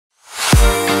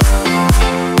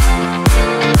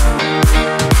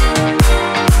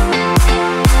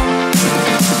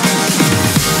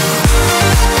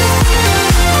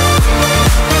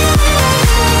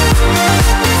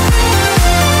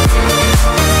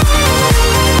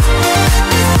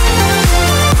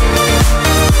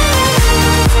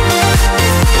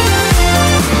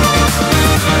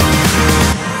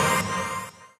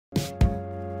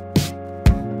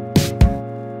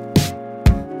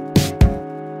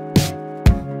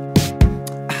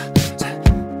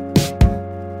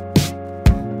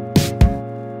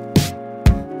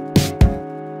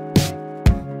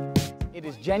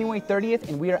January 30th,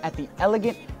 and we are at the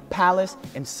Elegant Palace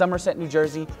in Somerset, New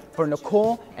Jersey for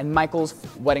Nicole and Michael's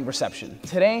wedding reception.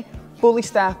 Today, fully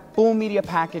staffed, full media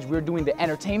package. We're doing the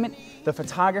entertainment, the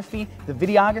photography, the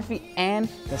videography, and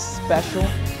the special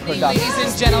production. Ladies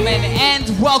and gentlemen,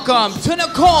 and welcome to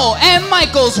Nicole and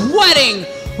Michael's wedding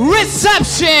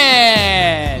reception.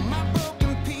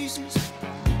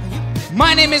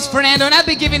 My name is Fernando, and I've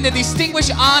been given the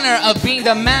distinguished honor of being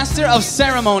the master of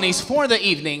ceremonies for the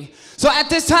evening. So at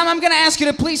this time, I'm gonna ask you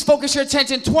to please focus your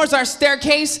attention towards our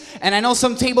staircase, and I know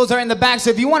some tables are in the back, so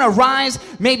if you wanna rise,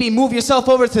 maybe move yourself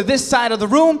over to this side of the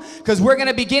room, because we're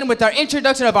gonna begin with our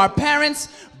introduction of our parents,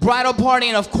 bridal party,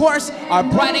 and of course, our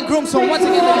bride and groom. So once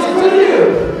again, ladies and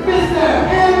gentlemen, Mr.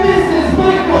 and Mrs.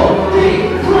 Michael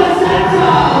Valencia.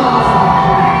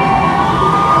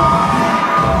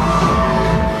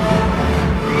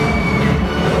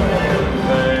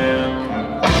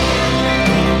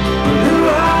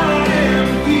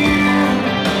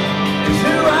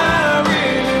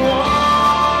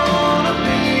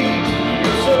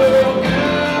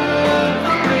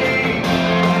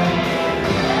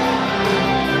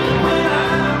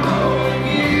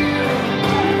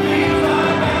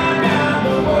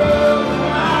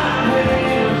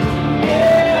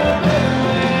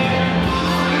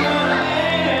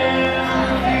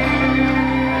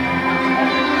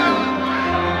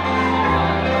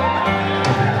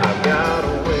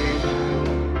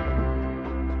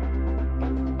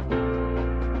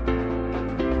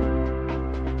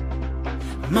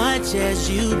 Much as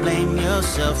you blame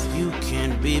yourself, you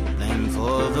can't be blamed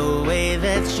for the way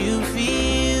that you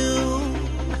feel.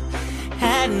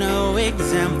 Had no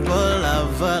example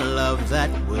of a love that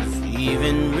was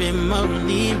even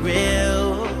remotely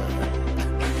real.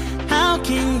 How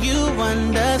can you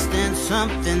understand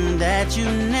something that you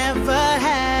never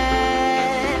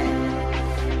had?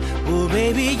 Well,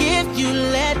 baby, if you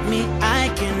let me, I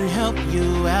can help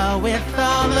you out with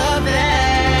all of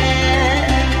that.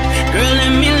 Girl, let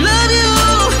me love you,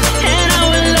 and I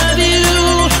will love you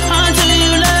until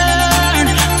you learn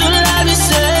to love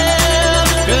yourself.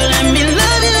 Girl, let me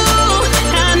love you,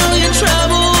 I know you're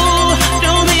trouble,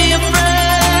 don't be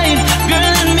afraid.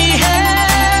 Girl, let me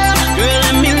help. Girl,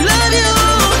 let me love you,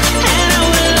 and I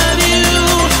will love you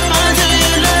until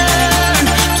you learn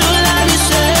to love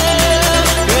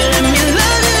yourself. Girl, let me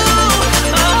love you,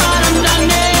 a heart of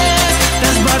darkness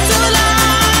that's brought to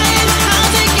light.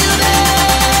 I'll take you there.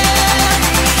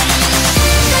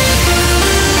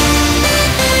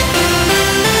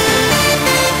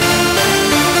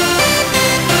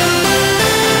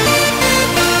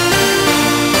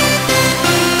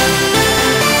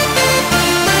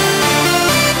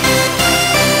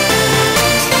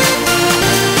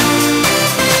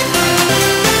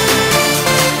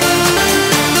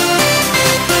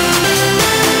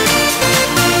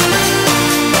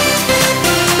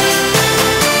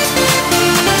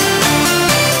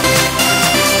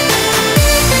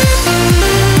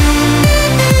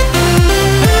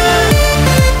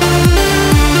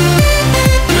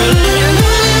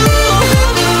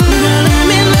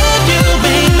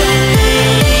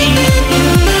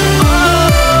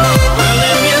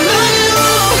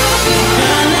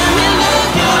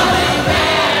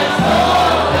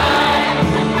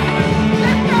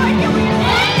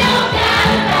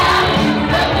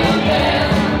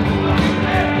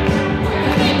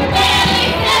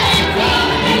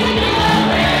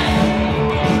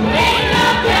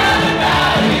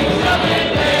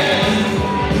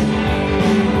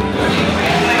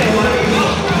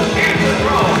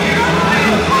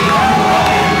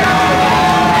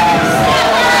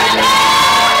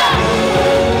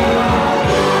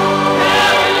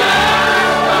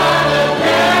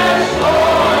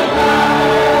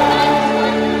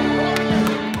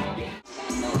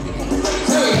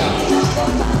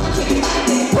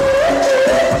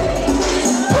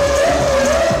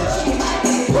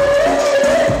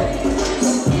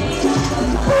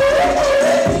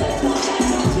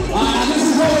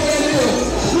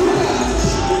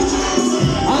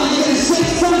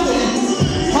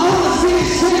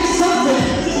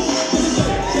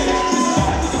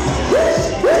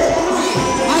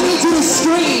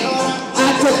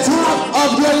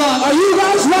 Are you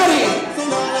guys ready?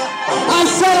 I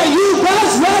said, are you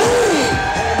guys ready?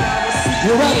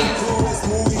 You're ready?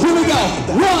 Here we go.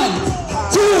 1,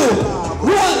 2,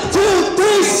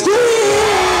 3,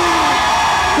 scream!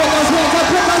 Put those hands up,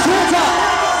 put those hands up.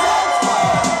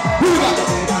 Here we go.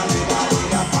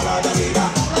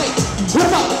 Hey, put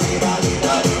them up.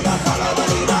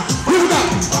 Here we go.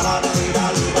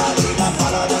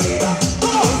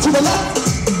 To the left,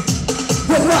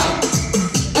 then right.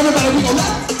 Everybody, we go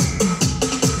left,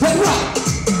 then right.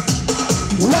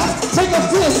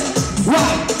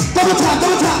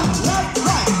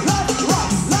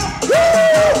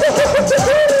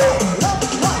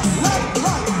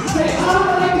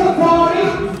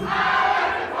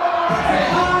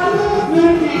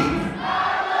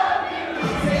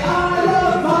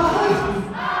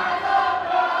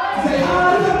 Say,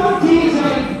 I love DJ.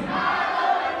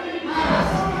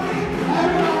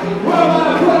 We're about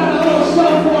to put on a little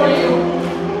show for you.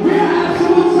 We're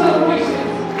absolute celebration.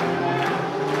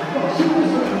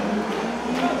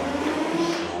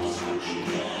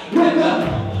 With the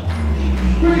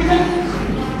bring it back.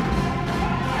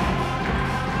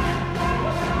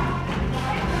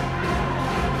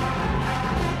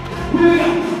 Here we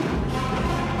go.